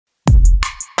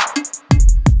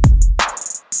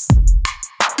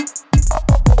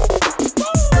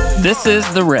This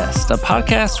is The Rest, a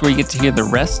podcast where you get to hear the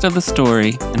rest of the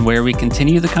story and where we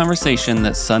continue the conversation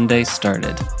that Sunday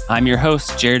started. I'm your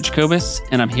host, Jared Jacobus,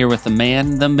 and I'm here with the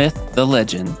man, the myth, the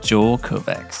legend, Joel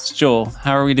Kovacs. Joel,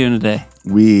 how are we doing today?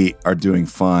 We are doing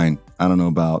fine. I don't know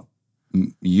about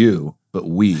you, but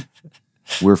we're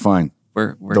fine.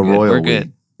 We're good. We're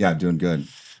good. Yeah, doing good.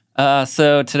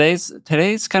 So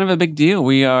today's kind of a big deal.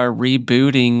 We are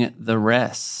rebooting The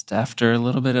Rest after a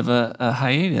little bit of a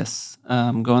hiatus.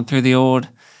 Going through the old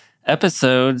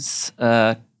episodes,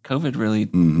 COVID really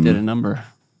did a number.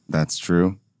 That's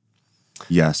true.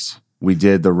 Yes, we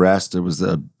did The Rest. It was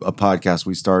a podcast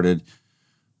we started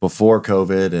before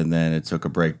COVID, and then it took a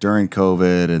break during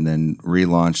COVID, and then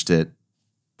relaunched it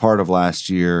part of last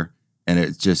year. And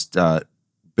it's just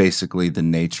basically the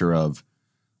nature of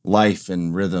life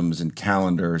and rhythms and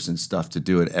calendars and stuff to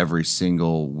do it every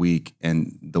single week.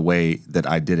 And the way that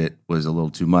I did it was a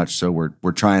little too much. So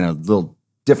we're trying a little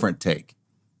different take.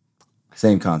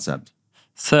 Same concept.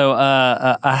 So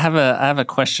I have a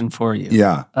question for you.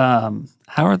 Yeah.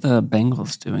 How are the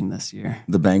Bengals doing this year?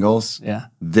 The Bengals? Yeah.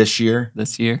 This year?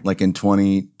 Like in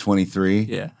 2023?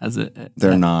 Yeah. Has it?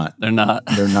 They're not. They're not.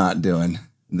 They're not doing.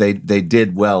 They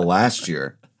did well last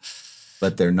year,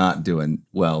 but they're not doing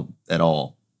well at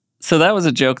all. So that was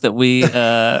a joke that we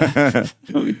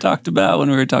talked about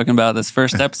when we were talking about this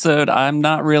first episode. I'm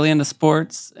not really into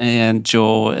sports, and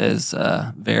Joel is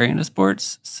very into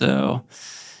sports. So,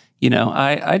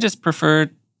 I just prefer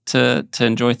to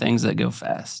enjoy things that go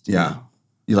fast. Yeah.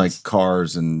 You like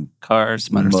cars,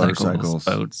 motorcycles,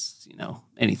 boats,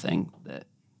 anything that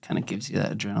kind of gives you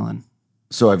that adrenaline.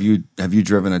 So have you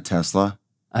driven a Tesla?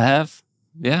 I have.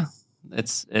 Yeah.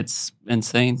 It's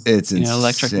insane. It's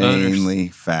electric insanely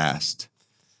motors. Fast.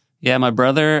 Yeah, my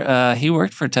brother, he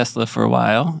worked for Tesla for a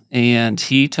while, and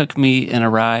he took me in a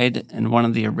ride in one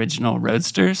of the original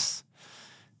Roadsters.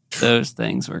 Those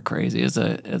things were crazy.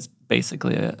 It's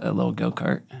basically a little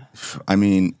go-kart. I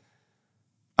mean,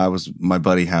 my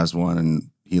buddy has one, and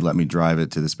he let me drive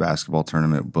it to this basketball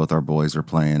tournament. Both our boys are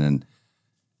playing, and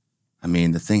I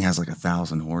mean, the thing has like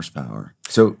 1,000 horsepower.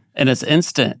 And it's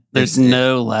instant. There's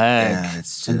no lag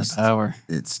in the power.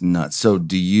 It's nuts. So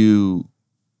do you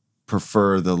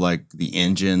prefer the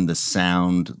engine, the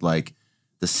sound, like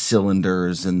the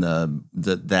cylinders and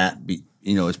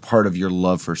as part of your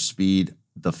love for speed,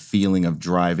 the feeling of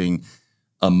driving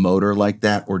a motor like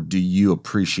that? Or do you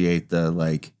appreciate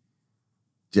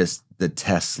just the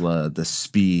Tesla, the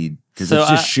speed? Because it's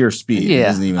just sheer speed. Yeah, it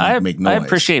doesn't even make noise. I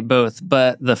appreciate both,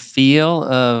 but the feel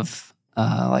of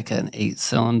like an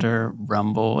 8-cylinder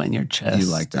rumble in your chest. You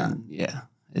like that?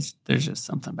 There's just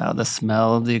something about the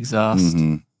smell of the exhaust.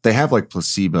 Mm-hmm. They have like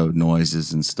placebo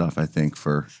noises and stuff, I think,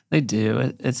 They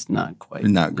do. It's not quite.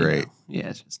 Not great. Yeah,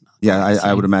 it's just not. Yeah,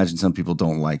 I would imagine some people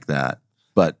don't like that.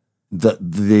 But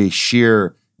the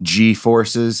sheer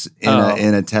G-forces in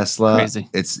a Tesla, crazy.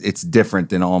 It's different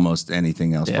than almost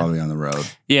anything else probably on the road.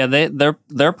 Yeah,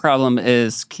 their problem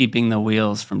is keeping the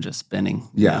wheels from just spinning.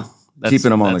 Yeah,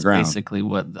 keeping them on the ground. That's basically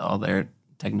what all their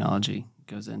technology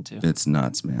goes into. It's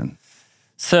nuts, man.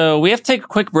 So we have to take a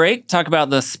quick break, talk about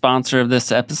the sponsor of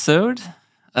this episode.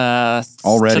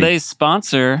 Already. Today's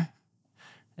sponsor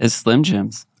is Slim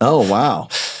Jims. Oh, wow.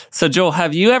 So Joel,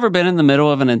 have you ever been in the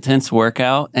middle of an intense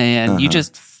workout and you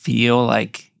just feel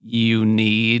like you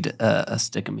need a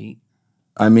stick of meat?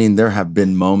 I mean, there have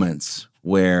been moments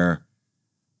where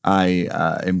I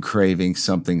am craving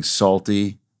something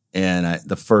salty, and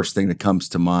the first thing that comes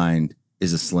to mind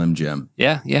is a Slim Jim.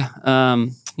 Yeah.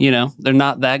 They're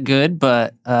not that good,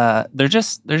 but they're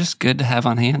just good to have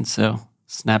on hand. So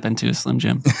snap into a Slim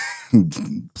Jim.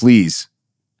 Please,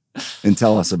 and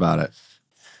tell us about it.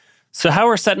 So how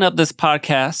we're setting up this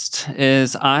podcast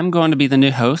is I'm going to be the new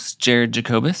host, Jared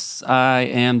Jacobus. I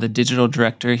am the digital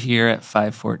director here at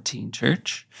 514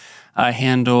 Church. I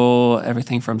handle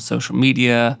everything from social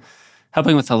media,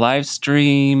 helping with the live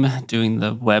stream, doing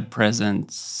the web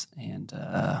presence, and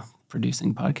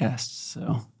producing podcasts.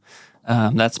 So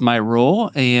that's my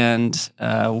role, and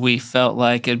we felt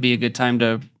like it'd be a good time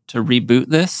to reboot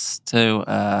this,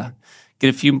 to get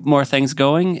a few more things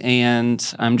going,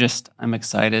 and I'm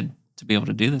excited to be able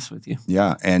to do this with you.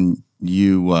 Yeah, and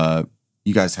you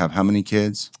guys have how many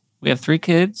kids? We have 3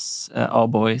 kids, all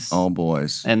boys. All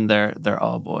boys. And they're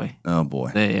all boy. Oh boy.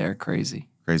 They are crazy.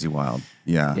 Crazy wild.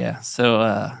 Yeah. Yeah.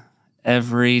 So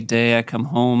every day I come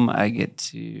home, I get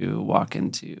to walk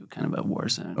into kind of a war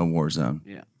zone. A war zone.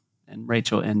 Yeah. And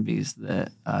Rachel envies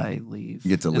that I leave. You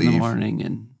get to in leave the morning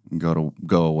and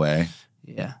go away.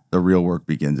 Yeah. The real work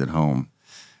begins at home.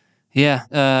 Yeah.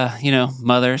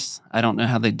 Mothers, I don't know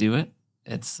how they do it.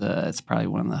 It's probably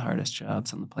one of the hardest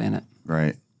jobs on the planet.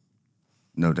 Right.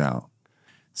 no doubt.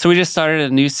 So we just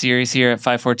started a new series here at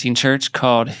 514 Church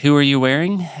called Who Are You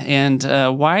Wearing? And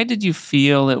why did you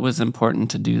feel it was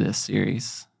important to do this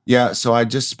series? Yeah, so I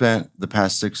just spent the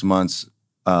past 6 months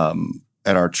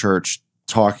at our church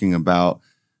talking about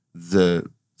the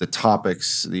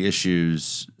topics, the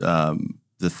issues,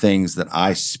 the things that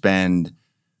I spend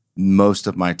most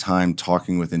of my time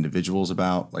talking with individuals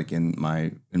about, like in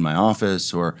my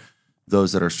office, or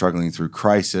those that are struggling through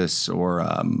crisis, or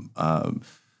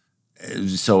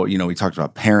so, we talked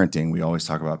about parenting. We always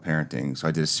talk about parenting. So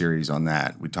I did a series on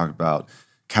that. We talked about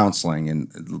counseling,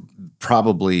 and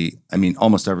probably,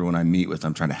 almost everyone I meet with,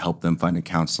 I'm trying to help them find a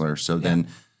counselor. So then,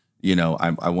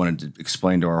 I wanted to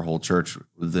explain to our whole church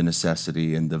the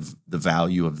necessity and the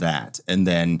value of that. And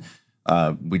then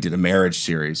we did a marriage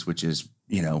series, which is,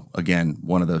 again,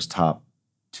 one of those top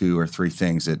 2 or 3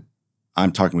 things that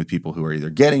I'm talking with people who are either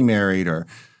getting married, or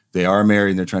they are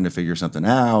married and they're trying to figure something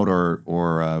out, or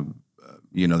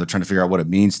they're trying to figure out what it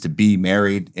means to be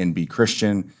married and be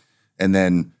Christian. And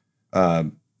then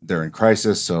they're in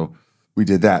crisis. So we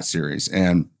did that series,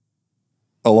 and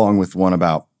along with one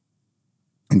about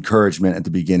encouragement at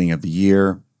the beginning of the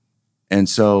year. And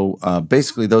so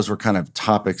basically those were kind of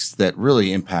topics that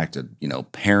really impacted,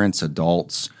 parents,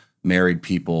 adults, married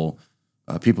people,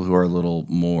 people who are a little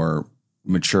more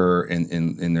mature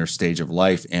in their stage of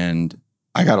life. And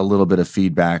I got a little bit of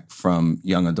feedback from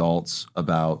young adults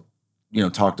about,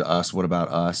 talk to us, what about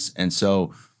us? And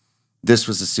so this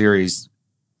was a series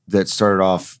that started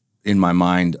off in my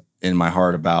mind, in my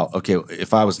heart, about, okay,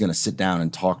 if I was going to sit down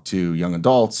and talk to young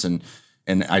adults, and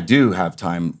I do have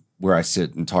time where I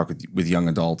sit and talk with young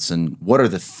adults, and what are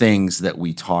the things that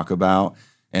we talk about,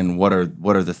 and what are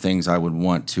the things I would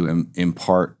want to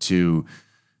impart to,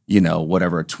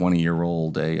 whatever, a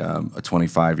 20-year-old, a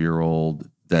 25-year-old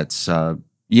that's,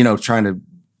 trying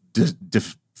to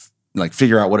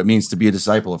figure out what it means to be a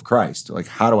disciple of Christ. Like,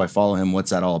 how do I follow him?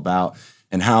 What's that all about?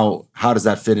 And how does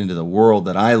that fit into the world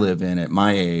that I live in at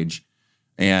my age?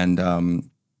 And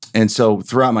so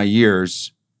throughout my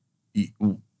years,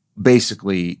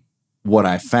 basically what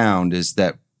I found is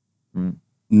that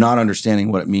not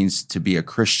understanding what it means to be a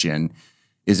Christian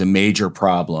is a major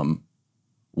problem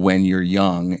when you're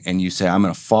young and you say, I'm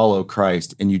going to follow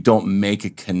Christ, and you don't make a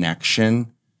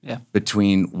connection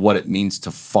between what it means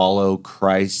to follow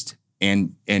Christ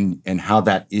and how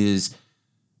that is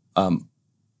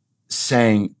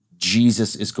saying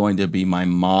Jesus is going to be my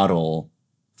model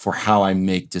for how I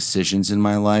make decisions in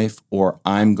my life, or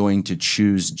I'm going to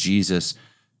choose Jesus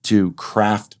to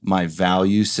craft my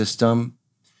value system.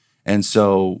 And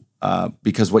so,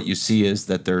 because what you see is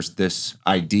that there's this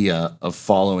idea of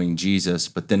following Jesus,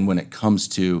 but then when it comes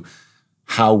to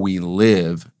how we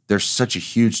live, there's such a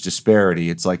huge disparity.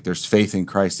 It's like there's faith in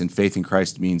Christ, and faith in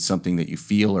Christ means something that you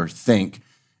feel or think,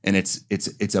 and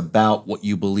it's about what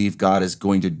you believe God is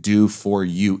going to do for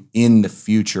you in the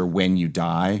future when you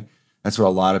die. That's what a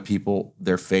lot of people,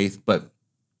 their faith, but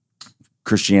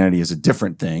Christianity is a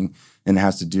different thing, and it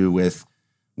has to do with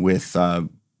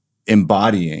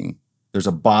embodying. There's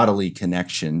a bodily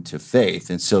connection to faith.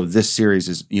 And so this series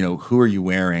is, Who Are You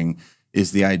Wearing?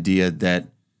 Is the idea that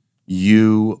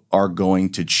you are going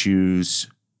to choose,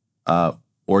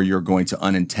 or you're going to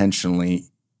unintentionally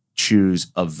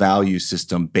choose a value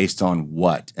system based on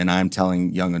what? And I'm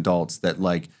telling young adults that,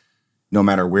 like, no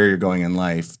matter where you're going in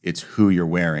life, it's who you're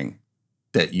wearing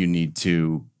that you need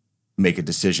to make a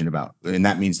decision about. And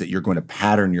that means that you're going to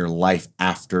pattern your life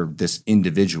after this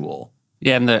individual.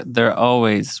 Yeah, and they're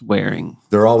always wearing.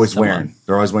 They're always wearing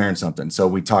something. So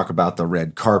we talk about the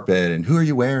red carpet and who are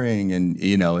you wearing? And,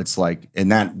 it's like,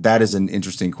 and that is an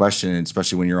interesting question,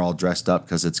 especially when you're all dressed up,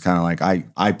 because it's kind of like,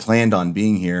 I planned on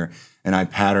being here, and I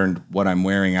patterned what I'm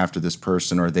wearing after this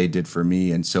person, or they did for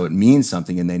me. And so it means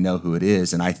something, and they know who it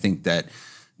is. And I think that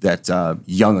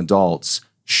young adults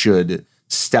should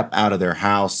step out of their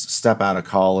house, step out of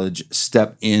college,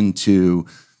 step into,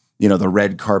 the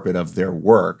red carpet of their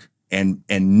work, and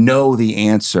know the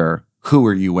answer. Who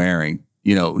are you wearing?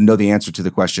 Know the answer to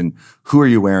the question, who are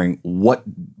you wearing?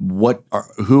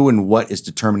 Who and what is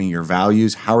determining your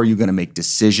values? How are you going to make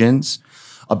decisions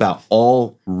about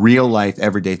all real life,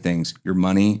 everyday things? Your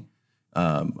money,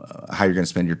 how you're going to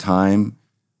spend your time,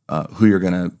 who you're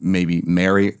going to maybe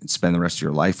marry and spend the rest of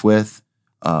your life with,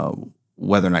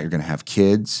 whether or not you're going to have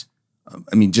kids.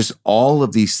 Just all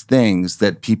of these things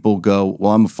that people go,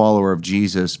 well, I'm a follower of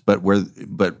Jesus, but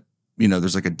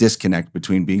there's like a disconnect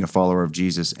between being a follower of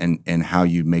Jesus and how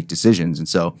you make decisions. And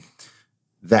so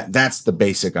that's the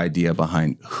basic idea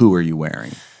behind who are you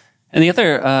wearing. And the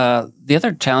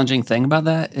other challenging thing about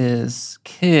that is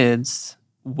kids,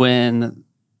 when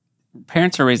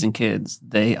parents are raising kids,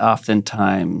 they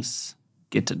oftentimes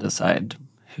get to decide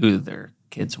who their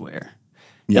kids wear.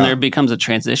 Yeah. And there becomes a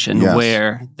transition Yes.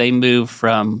 where they move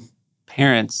from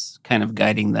parents kind of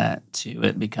guiding that to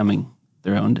it becoming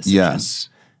their own decision. Yes.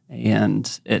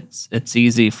 And it's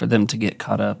easy for them to get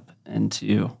caught up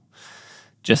into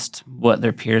just what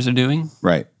their peers are doing,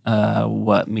 Right.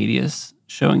 what media's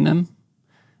showing them,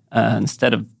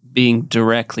 instead of being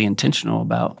directly intentional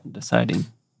about deciding.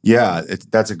 Yeah,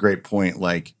 that's a great point.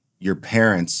 Like your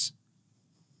parents,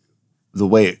 the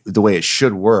way it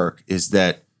should work is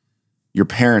that your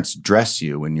parents dress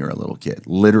you when you're a little kid,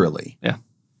 literally. Yeah.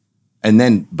 And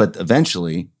then, but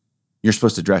eventually, you're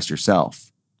supposed to dress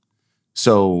yourself.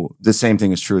 So the same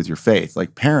thing is true with your faith.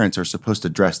 Like parents are supposed to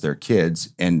dress their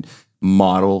kids and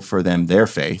model for them their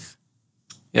faith.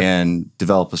 Yep. And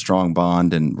develop a strong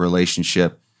bond and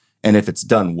relationship. And if it's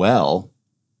done well,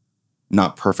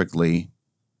 not perfectly,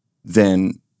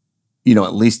 then,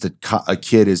 at least a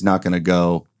kid is not going to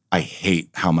go, I hate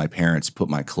how my parents put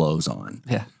my clothes on.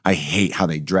 Yeah. I hate how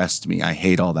they dressed me. I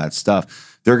hate all that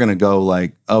stuff. They're going to go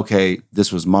like, okay,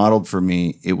 this was modeled for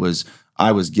me.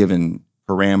 I was given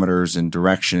parameters and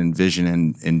direction and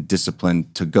vision and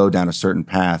discipline to go down a certain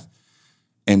path.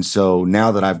 And so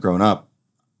now that I've grown up,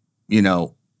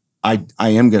 I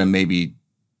am going to maybe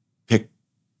pick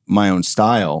my own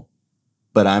style,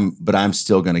 but I'm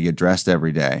still going to get dressed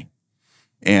every day.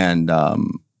 And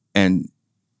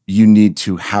you need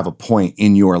to have a point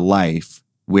in your life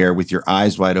where with your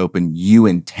eyes wide open, you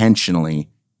intentionally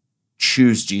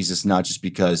choose Jesus, not just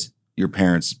because your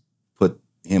parents put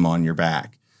him on your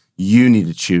back. You need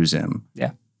to choose him.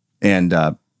 Yeah. And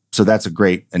so that's a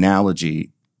great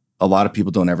analogy. A lot of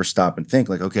people don't ever stop and think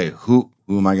like, okay, who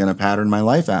am I going to pattern my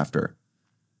life after?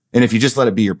 And if you just let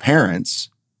it be your parents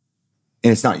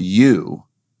and it's not you,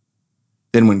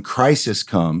 then when crisis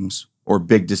comes or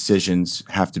big decisions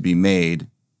have to be made,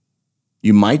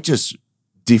 you might just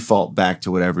default back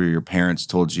to whatever your parents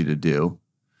told you to do.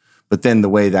 But then the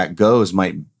way that goes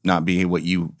might not be what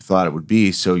you thought it would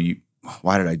be. So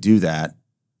why did I do that?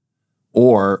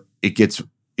 Or it gets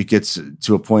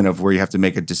to a point of where you have to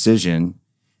make a decision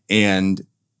and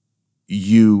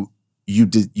you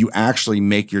actually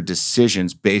make your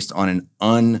decisions based on an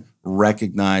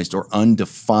unrecognized or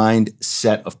undefined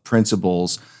set of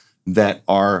principles that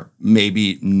are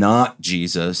maybe not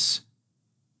Jesus.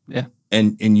 Yeah.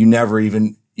 And you never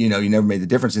even, you never made the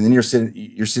difference. And then you're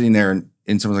sitting there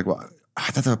and someone's like, well,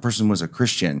 I thought that person was a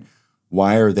Christian.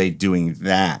 Why are they doing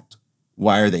that?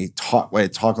 Why they talk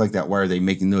like that? Why are they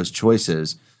making those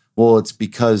choices? Well, it's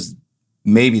because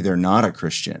maybe they're not a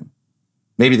Christian.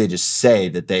 Maybe they just say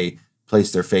that they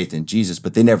place their faith in Jesus,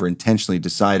 but they never intentionally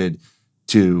decided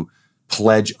to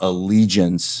pledge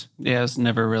allegiance. Yeah, it was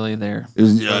never really there.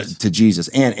 To Jesus.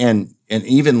 And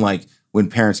even like when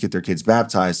parents get their kids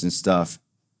baptized and stuff,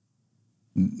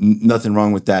 nothing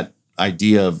wrong with that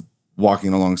idea of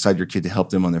walking alongside your kid to help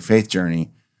them on their faith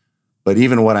journey. But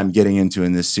even what I'm getting into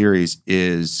in this series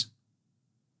is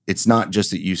it's not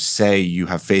just that you say you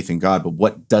have faith in God, but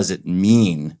what does it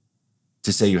mean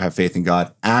to say you have faith in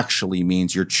God actually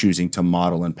means you're choosing to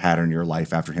model and pattern your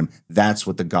life after him. That's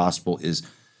what the gospel is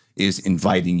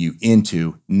inviting you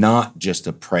into, not just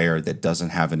a prayer that doesn't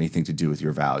have anything to do with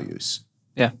your values.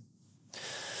 Yeah.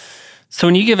 So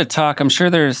when you give a talk, I'm sure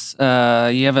there's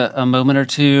you have a moment or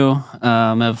two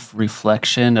of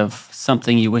reflection of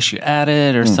something you wish you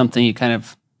added or something you kind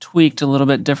of tweaked a little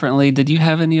bit differently. Did you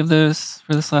have any of those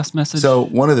for this last message? So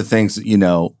one of the things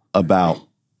about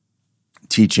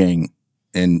teaching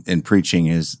and preaching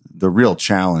is the real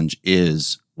challenge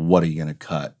is what are you going to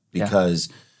cut? Because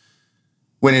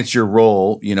when it's your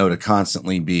role, to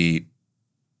constantly be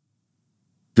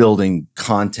building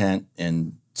content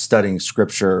and studying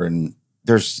scripture and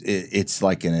it's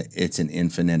an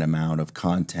infinite amount of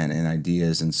content and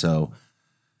ideas. And so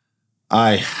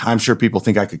I'm sure people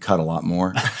think I could cut a lot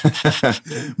more,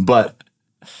 but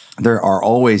there are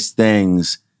always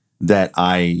things that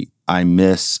I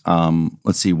miss.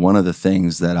 Let's see. One of the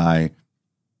things that I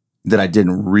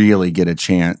didn't really get a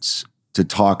chance to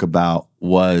talk about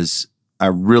was I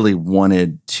really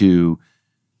wanted to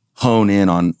hone in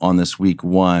on this week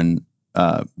one,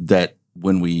 that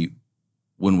when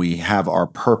we have our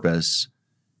purpose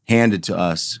handed to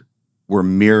us, we're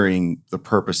mirroring the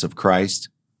purpose of Christ.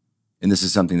 And this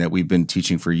is something that we've been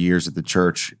teaching for years at the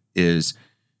church is,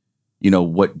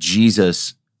 what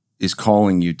Jesus is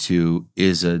calling you to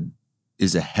is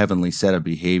a heavenly set of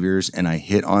behaviors. And I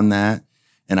hit on that.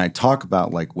 And I talk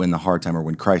about like when the hard time or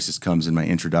when crisis comes in my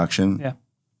introduction. Yeah.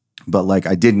 But like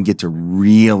I didn't get to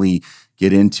really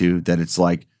get into that. It's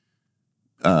like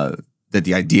that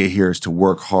the idea here is to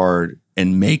work hard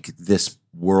and make this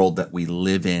world that we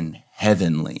live in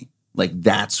heavenly. Like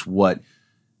that's what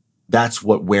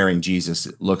wearing Jesus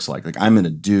looks like. Like I'm going to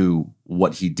do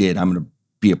what he did. I'm going to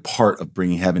be a part of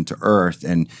bringing heaven to earth.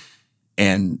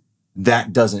 And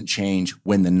that doesn't change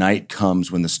when the night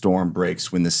comes, when the storm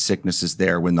breaks, when the sickness is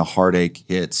there, when the heartache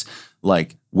hits,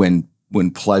 like when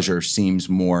pleasure seems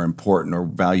more important or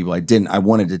valuable. I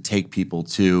wanted to take people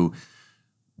to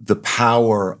the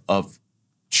power of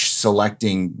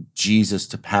selecting Jesus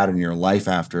to pattern your life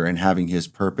after and having his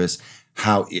purpose,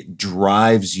 how it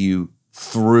drives you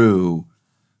through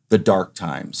the dark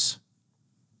times.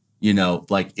 You know,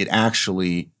 like it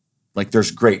actually, like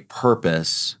there's great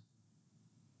purpose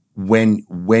when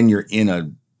you're in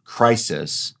a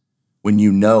crisis, when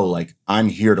you know, like I'm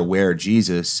here to wear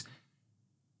Jesus.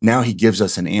 Now he gives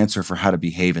us an answer for how to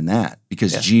behave in that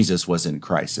because Jesus was in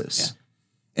crisis.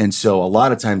 Yeah. And so a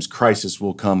lot of times crisis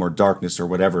will come, or darkness or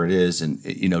whatever it is, and,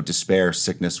 you know, despair,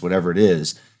 sickness, whatever it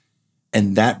is.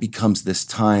 And that becomes this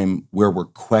time where we're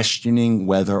questioning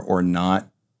whether or not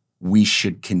we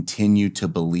should continue to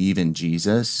believe in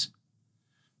Jesus.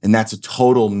 And that's a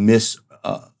total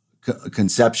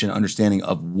misconception, understanding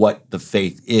of what the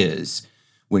faith is.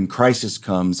 When crisis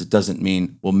comes, it doesn't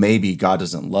mean, well, maybe God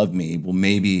doesn't love me. Well,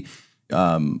 maybe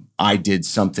I did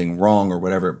something wrong or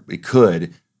whatever it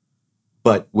could.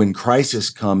 But when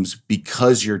crisis comes,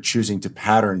 because you're choosing to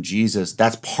pattern Jesus,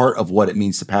 that's part of what it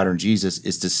means to pattern Jesus,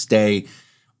 is to stay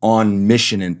on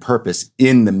mission and purpose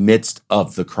in the midst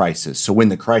of the crisis. So when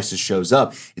the crisis shows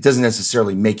up, it doesn't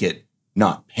necessarily make it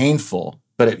not painful,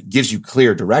 but it gives you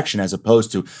clear direction, as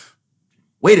opposed to,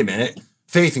 wait a minute,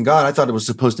 faith in God, I thought it was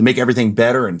supposed to make everything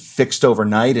better and fixed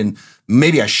overnight, and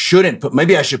maybe I should put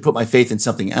my faith in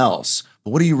something else. But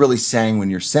what are you really saying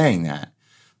when you're saying that?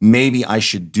 Maybe I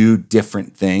should do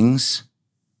different things.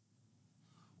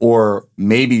 Or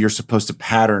maybe you're supposed to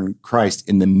pattern Christ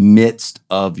in the midst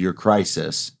of your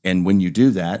crisis. And when you do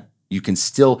that, you can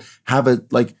still have a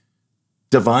like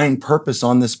divine purpose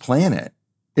on this planet.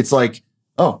 It's like,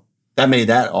 oh, that made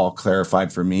that all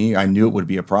clarified for me. I knew it would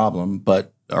be a problem,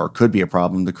 or could be a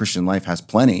problem. The Christian life has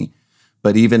plenty.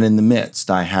 But even in the midst,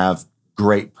 I have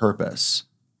great purpose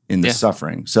in the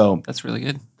suffering. So that's really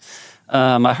good.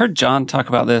 I heard John talk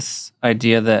about this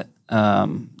idea that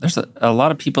there's a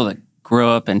lot of people that grow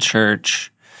up in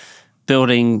church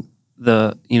building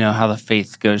how the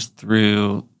faith goes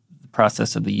through the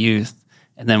process of the youth.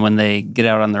 And then when they get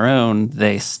out on their own,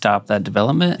 they stop that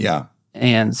development. Yeah.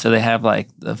 And so they have like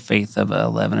the faith of an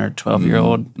 11 or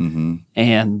 12-year-old,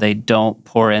 and they don't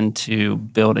pour into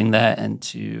building that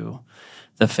into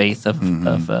the faith of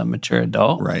a mature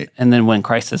adult. Right. And then when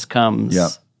crisis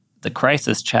comes, the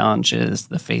crisis challenges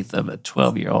the faith of a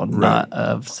 12-year-old, not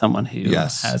of someone who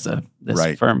has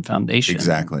this firm foundation.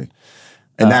 Exactly.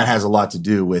 And that has a lot to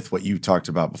do with what you talked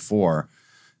about before.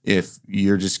 If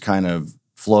you're just kind of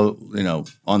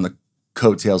on the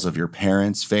coattails of your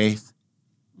parents' faith,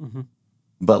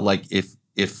 but like if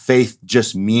faith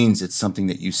just means it's something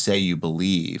that you say you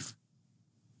believe,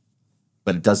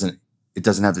 but it doesn't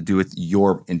have to do with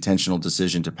your intentional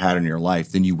decision to pattern your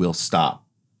life, then you will stop.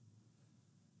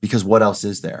 Because what else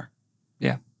is there?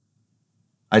 Yeah.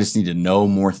 I just need to know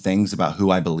more things about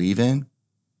who I believe in.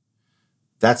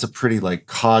 That's a pretty like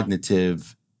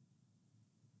cognitive,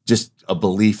 just a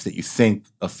belief that you think,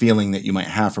 a feeling that you might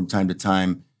have from time to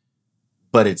time,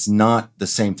 but it's not the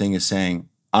same thing as saying,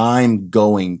 I'm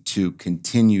going to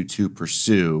continue to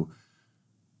pursue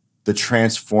the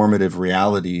transformative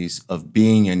realities of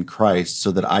being in Christ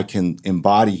so that I can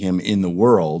embody him in the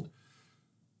world,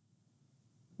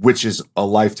 which is a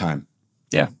lifetime.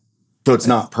 Yeah. So it's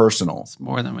not personal. It's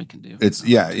more than we can do. It's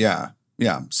yeah.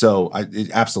 So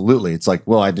absolutely. It's like,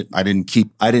 well, I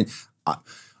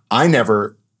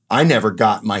never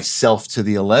got myself to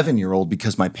the 11-year-old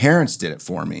because my parents did it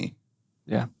for me.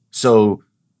 Yeah. So,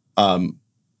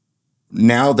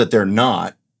 now that they're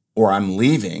not, or I'm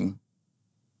leaving,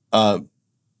 I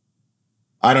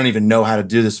don't even know how to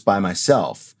do this by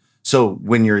myself. So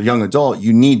when you're a young adult,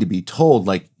 you need to be told,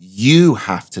 like, you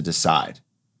have to decide.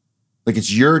 Like,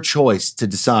 it's your choice to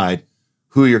decide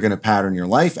who you're going to pattern your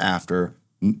life after,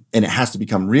 and it has to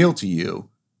become real to you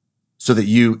so that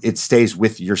it stays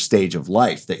with your stage of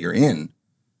life that you're in.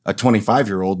 A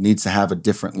 25-year-old needs to have a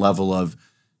different level of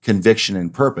conviction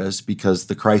and purpose because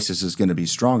the crisis is going to be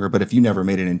stronger. But if you never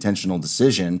made an intentional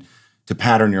decision to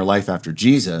pattern your life after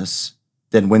Jesus,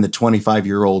 then when the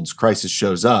 25-year-old's crisis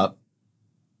shows up,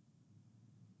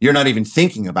 you're not even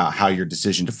thinking about how your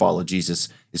decision to follow Jesus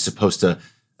is supposed to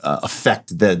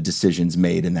affect the decisions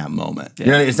made in that moment.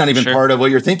 Yeah. It's not even part of what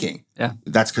you're thinking. Yeah.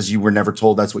 That's because you were never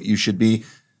told that's what you should be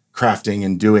crafting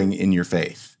and doing in your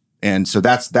faith. And so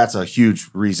that's a huge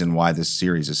reason why this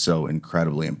series is so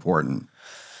incredibly important.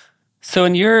 So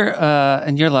in your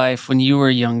life, when you were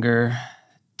younger,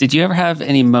 did you ever have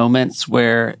any moments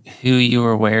where who you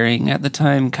were wearing at the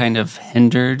time kind of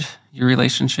hindered your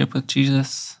relationship with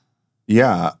Jesus?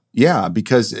 Yeah,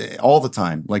 because all the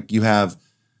time, like you have,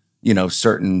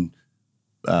 certain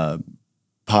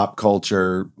pop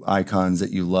culture icons that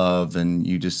you love, and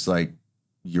you just like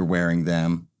you're wearing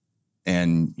them,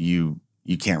 and you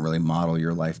can't really model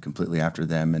your life completely after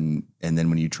them, and then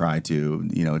when you try to,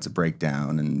 it's a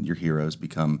breakdown, and your heroes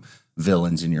become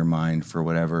villains in your mind for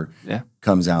whatever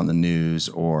comes out in the news,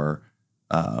 or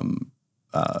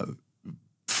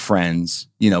friends.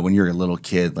 When you're a little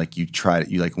kid, like you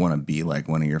want to be like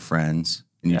one of your friends,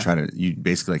 and you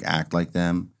basically like act like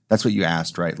them. That's what you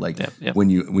asked, right? Like when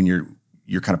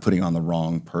you're kind of putting on the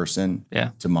wrong person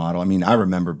to model. I mean, I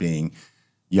remember being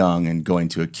young and going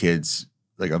to a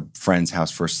friend's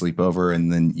house for a sleepover,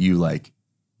 and then you like,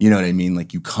 you know what I mean?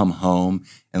 Like you come home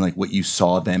and like what you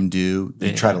saw them do,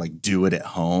 you try to like do it at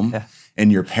home,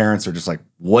 and your parents are just like,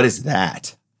 "What is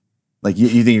that?" Like you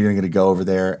think you're going to go over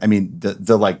there? I mean,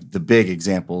 the big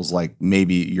examples, like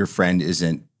maybe your friend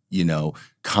isn't,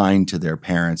 kind to their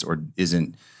parents, or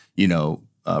isn't,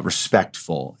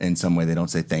 respectful in some way. They don't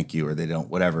say thank you, or they don't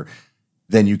whatever.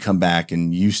 Then you come back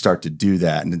and you start to do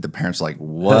that, and the parents are like,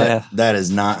 "What? Yeah. That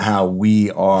is not how we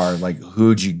are. Like,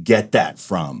 who'd you get that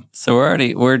from?" So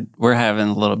we're having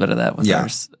a little bit of that with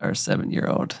our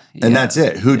 7-year-old, and that's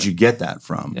it. Who'd you get that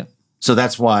from? Yeah. So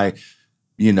that's why,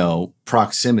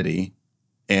 proximity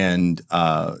and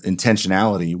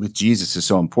intentionality with Jesus is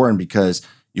so important, because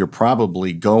you're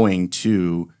probably going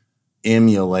to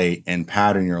emulate and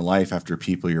pattern your life after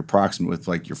people you're proximate with.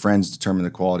 Like your friends determine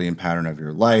the quality and pattern of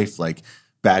your life. Like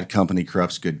bad company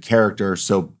corrupts good character.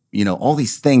 So, all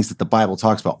these things that the Bible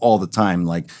talks about all the time,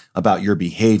 like about your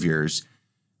behaviors,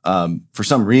 for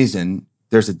some reason,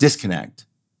 there's a disconnect.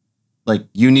 Like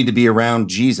you need to be around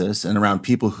Jesus and around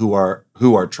people who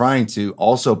are trying to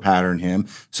also pattern him,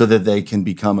 so that they can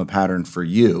become a pattern for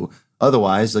you.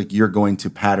 Otherwise, like you're going to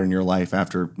pattern your life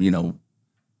after,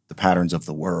 the patterns of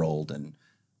the world and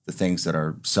the things that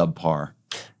are subpar.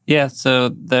 Yeah, so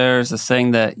there's a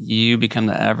saying that you become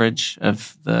the average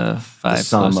of the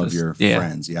sum closest, of your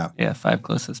friends. Yeah. Yeah, 5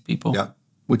 closest people. Yeah.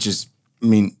 Which is, I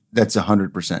mean, that's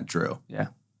 100% true. Yeah.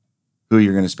 Who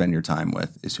you're going to spend your time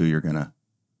with is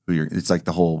it's like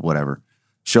the whole whatever.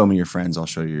 Show me your friends, I'll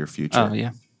show you your future. Oh,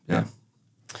 yeah.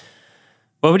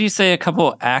 What would you say a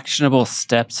couple actionable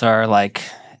steps are? Like,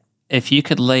 if you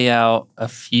could lay out a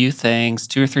few things,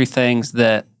 2 or 3 things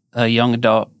that a young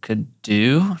adult could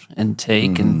do and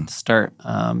take and start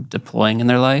deploying in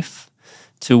their life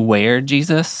to wear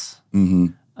Jesus,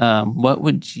 what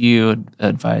would you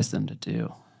advise them to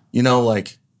do?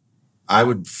 Like I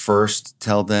would first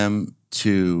tell them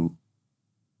to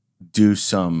do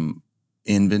some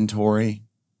inventory,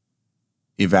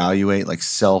 evaluate, like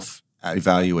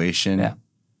self-evaluation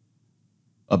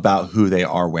about who they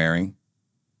are wearing.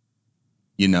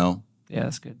 Yeah,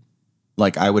 that's good.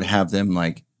 Like I would have them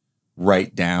like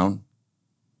write down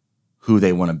who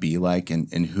they want to be like, and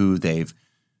who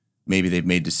maybe they've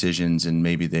made decisions, and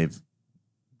maybe they've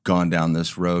gone down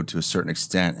this road to a certain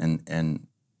extent, and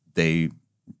they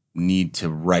need to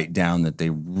write down that they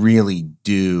really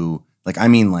do. Like, I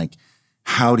mean, like,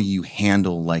 how do you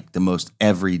handle like the most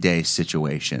everyday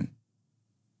situation?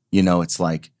 It's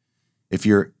like if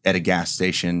you're at a gas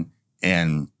station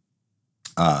and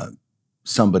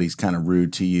somebody's kind of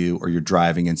rude to you, or you're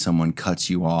driving and someone cuts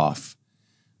you off,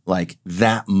 like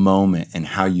that moment and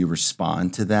how you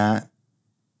respond to that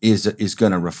is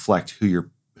going to reflect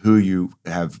who you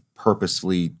have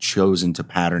purposefully chosen to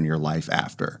pattern your life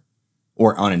after,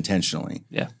 or unintentionally.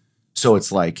 Yeah. So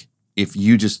it's like if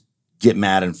you just get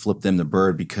mad and flip them the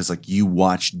bird because like you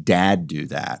watched dad do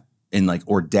that, and like,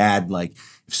 or dad, like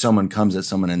if someone comes at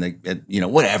someone and they,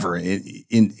 whatever,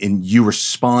 and you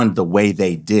respond the way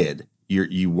they did,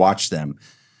 you watch them.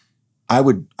 I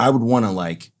would want to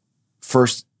like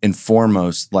first and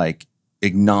foremost, like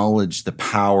acknowledge the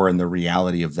power and the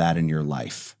reality of that in your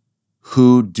life.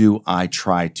 Who do I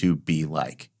try to be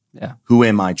like? Yeah. Who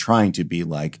am I trying to be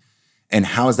like? And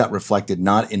how is that reflected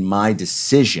not in my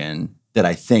decision that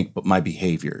I think, but my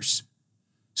behaviors?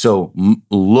 So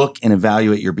look and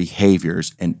evaluate your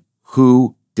behaviors, and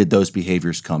who did those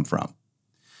behaviors come from?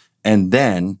 And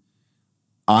then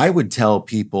I would tell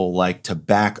people like to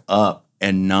back up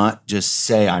and not just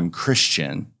say I'm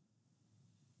Christian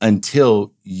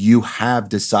until you have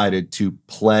decided to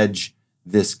pledge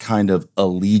this kind of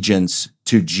allegiance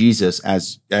to Jesus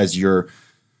as your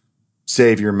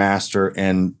Savior, Master,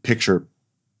 and picture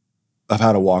of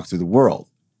how to walk through the world.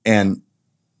 And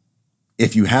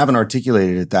if you haven't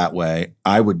articulated it that way,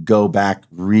 I would go back,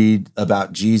 read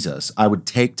about Jesus. I would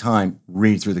take time,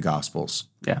 read through the Gospels.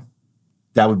 Yeah.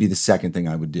 That would be the second thing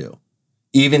I would do.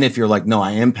 Even if you're like, no,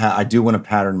 I do want to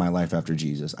pattern my life after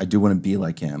Jesus. I do want to be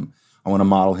like him. I want to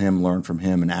model him, learn from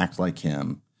him, and act like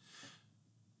him.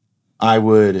 I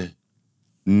would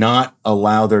not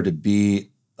allow there to be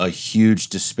a huge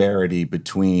disparity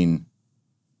between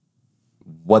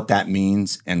what that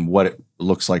means and what it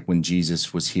looks like when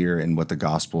Jesus was here and what the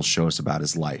Gospels show us about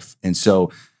his life. And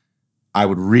so I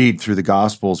would read through the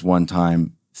Gospels one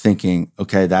time thinking,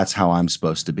 okay, that's how I'm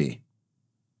supposed to be.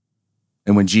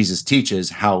 And when Jesus teaches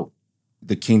how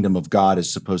the kingdom of God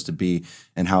is supposed to be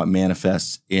and how it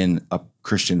manifests in a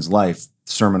Christian's life,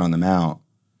 Sermon on the Mount,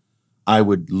 I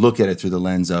would look at it through the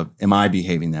lens of, am I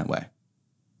behaving that way?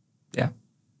 Yeah.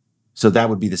 So that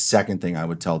would be the second thing I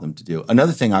would tell them to do.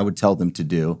 Another thing I would tell them to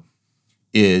do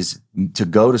is to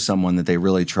go to someone that they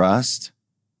really trust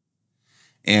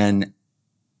and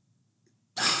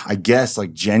I guess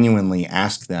like genuinely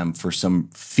ask them for some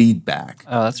feedback.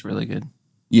 Oh, that's really good.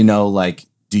 You know, like,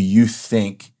 do you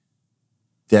think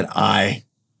that am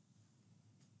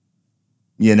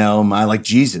I like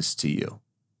Jesus to you?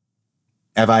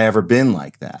 Have I ever been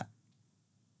like that?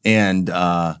 And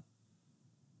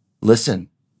listen.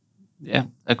 Yeah.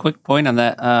 A quick point on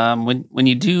that. When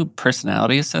you do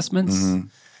personality assessments, Mm-hmm.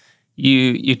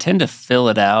 you tend to fill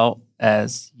it out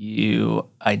as you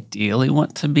ideally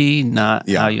want to be, not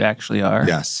how you actually are.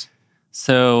 Yes.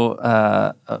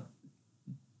 So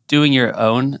doing your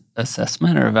own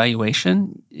assessment or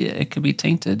evaluation, it could be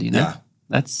tainted, you know? Yeah.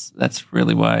 That's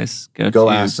really wise. Go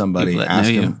ask somebody,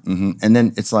 ask them. Mm-hmm. And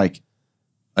then it's like,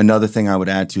 another thing I would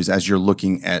add to is as you're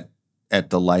looking at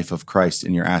the life of Christ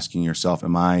and you're asking yourself,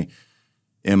 am I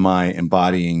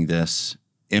embodying this?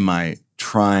 Am I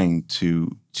trying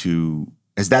to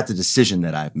is that the decision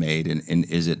that I've made and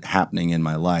is it happening in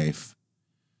my life?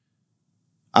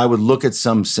 I would look at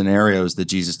some scenarios that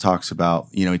Jesus talks about.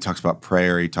 You know, he talks about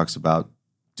prayer. He talks about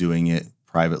doing it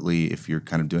privately if you're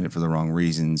kind of doing it for the wrong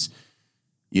reasons.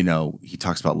 You know, he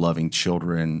talks about loving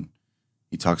children.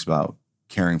 He talks about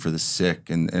caring for the sick.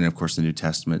 And of course, the New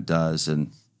Testament does.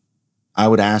 And I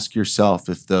would ask yourself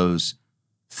if those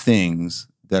things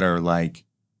that are like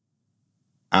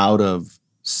out of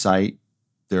sight,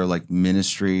 they're like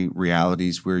ministry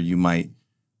realities where you might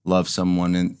love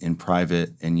someone in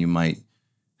private and you might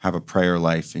have a prayer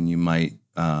life and you might,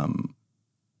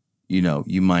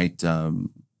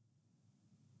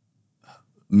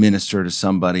 minister to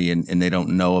somebody and they don't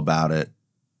know about it.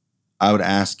 I would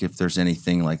ask if there's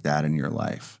anything like that in your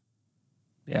life.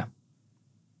 Yeah.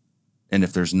 And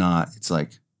if there's not, it's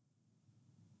like,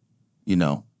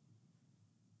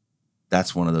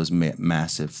 that's one of those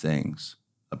massive things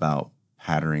about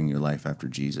patterning your life after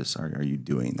Jesus. Are you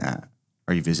doing that?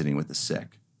 Are you visiting with the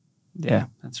sick? Yeah,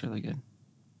 that's really good.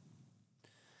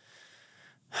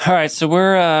 All right, so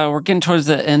we're getting towards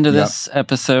the end of this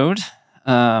episode.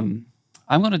 I'm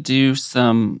going to do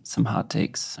some hot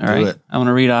takes. All right, I want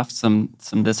to read off some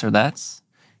this or that's.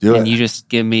 And you just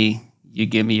give me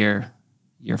your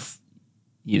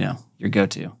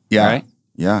go-to. Yeah. All right.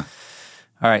 Yeah.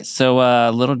 All right. So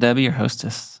Little Debbie or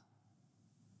Hostess?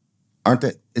 Aren't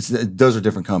they? Those are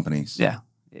different companies. Yeah.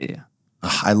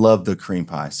 I love the cream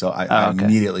pie, so I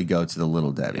immediately go to the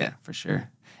Little Debbie. Yeah, for sure.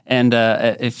 And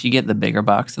if you get the bigger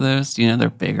box of those, they're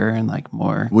bigger and like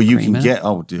more. Well, you can get.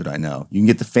 Oh, dude, I know. You can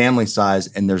get the family size,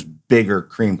 and there's bigger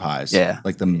cream pies. Yeah,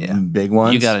 like the big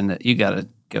ones. You gotta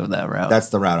go that route. That's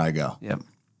the route I go. Yep,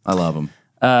 I love them.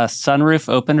 Sunroof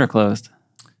opened or closed?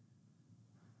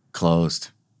 Closed.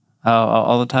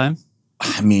 All the time.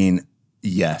 I mean,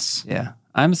 yes. Yeah,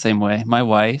 I'm the same way. My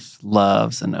wife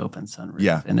loves an open sunroof.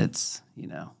 Yeah, and it's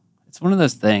one of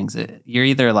those things. You're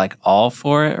either like all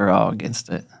for it or all against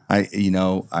it. I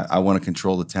want to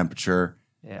control the temperature.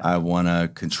 Yeah. I want to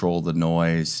control the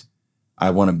noise.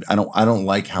 I don't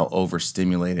like how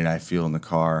overstimulated I feel in the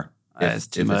car. It's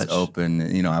too much. It's open,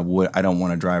 I don't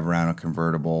want to drive around a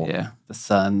convertible. Yeah. The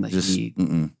sun, the heat.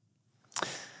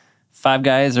 Five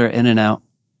Guys or In-N-Out?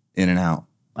 In-N-Out.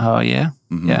 Oh yeah.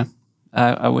 Mm-hmm. Yeah.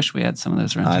 I wish we had some of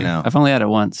those around here. I know. I've only had it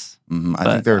once. Mm-hmm. I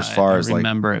think they're as far as I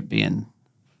remember it being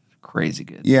crazy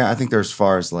good. Yeah, I think they're as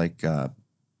far as like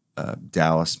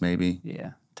Dallas, maybe.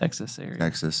 Yeah, Texas area.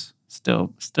 Texas.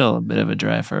 Still a bit of a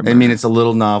drive for a burger. I mean, it's a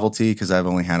little novelty because I've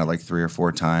only had it like 3 or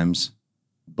 4 times,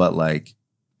 but like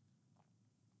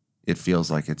it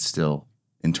feels like it's still,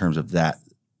 in terms of that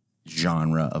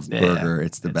genre of burger,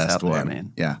 it's the best one.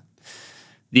 Man. Yeah.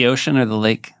 The ocean or the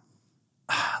lake?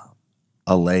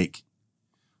 A lake.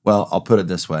 Well, I'll put it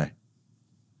this way.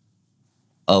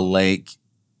 A lake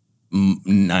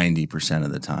 90%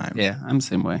 of the time. Yeah, I'm the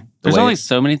same way. There's only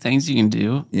so many things you can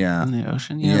do in the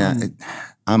ocean.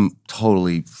 I'm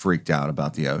totally freaked out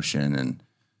about the ocean. And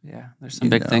there's some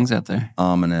big things out there.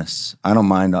 Ominous. I don't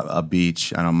mind a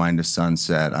beach. I don't mind a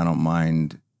sunset. I don't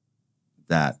mind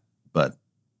that. But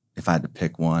if I had to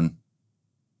pick one,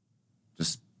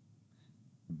 just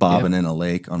bobbing in a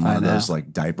lake on one of those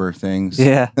like diaper things.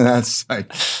 Yeah. That's what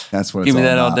it's Give me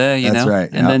that all day, That's right.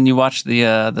 And then you watch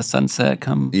the sunset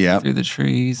come through the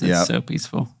trees. It's so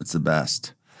peaceful. It's the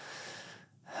best.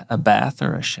 A bath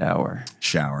or a shower?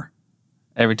 Shower.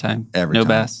 Every time? Every time. No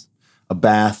baths? A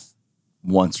bath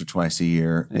once or twice a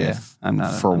year. Yeah. I'm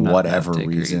not whatever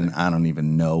reason. Either. I don't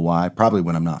even know why. Probably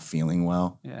when I'm not feeling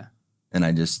well. Yeah. And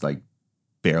I just like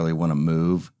barely want to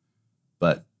move.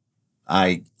 But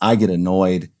I get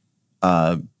annoyed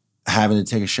having to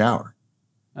take a shower.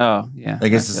 Oh, yeah. I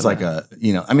guess it's like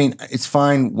it's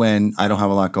fine when I don't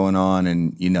have a lot going on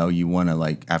and, you want to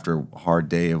like after a hard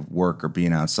day of work or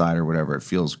being outside or whatever, it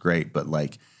feels great. But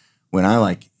like when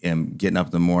I am getting up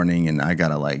in the morning and I got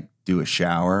to like do a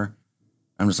shower,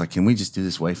 I'm just like, can we just do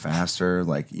this way faster?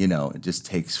 Like, it just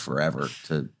takes forever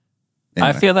to. Anyway.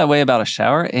 I feel that way about a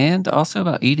shower and also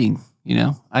about eating.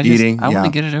 I want to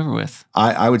get it over with.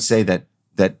 I would say that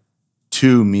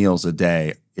 2 meals a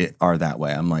day are that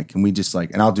way. I'm like, can we just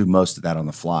and I'll do most of that on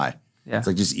the fly. Yeah. It's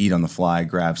like just eat on the fly,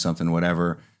 grab something,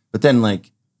 whatever. But then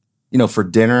for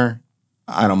dinner,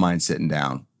 I don't mind sitting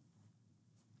down.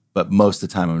 But most of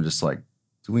the time I'm just like,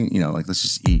 do we, let's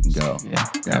just eat and go. Yeah,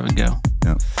 grab and go.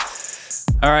 Yeah.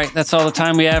 All right, that's all the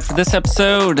time we have for this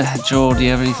episode. Joel, do you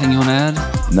have anything you want to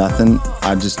add? Nothing.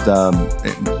 I'm just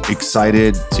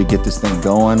excited to get this thing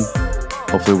going.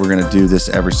 Hopefully we're going to do this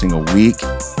every single week.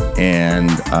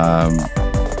 And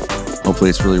hopefully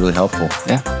it's really, really helpful.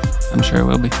 Yeah, I'm sure it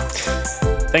will be.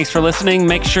 Thanks for listening.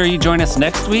 Make sure you join us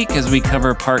next week as we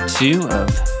cover part 2 of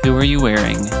Who Are You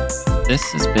Wearing? This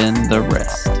has been The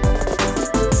Rest.